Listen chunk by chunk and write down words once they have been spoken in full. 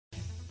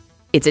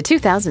It's a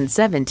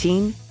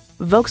 2017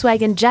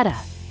 Volkswagen Jetta.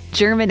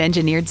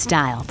 German-engineered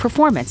style,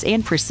 performance,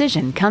 and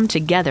precision come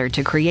together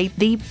to create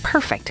the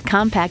perfect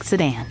compact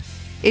sedan.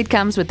 It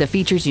comes with the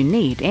features you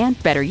need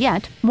and, better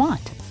yet,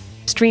 want.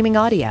 Streaming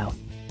audio,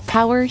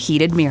 power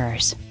heated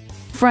mirrors,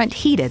 front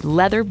heated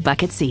leather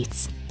bucket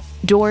seats,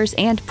 doors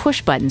and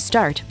push-button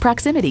start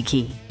proximity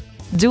key,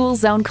 dual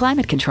zone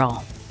climate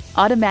control,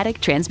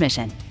 automatic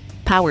transmission,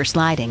 power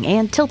sliding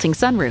and tilting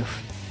sunroof,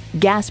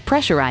 gas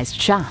pressurized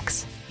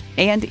shocks,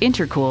 and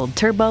intercooled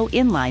turbo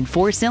inline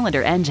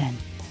 4-cylinder engine.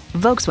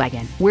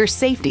 Volkswagen, where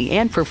safety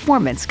and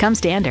performance come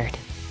standard.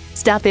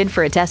 Stop in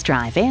for a test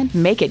drive and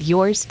make it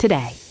yours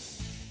today.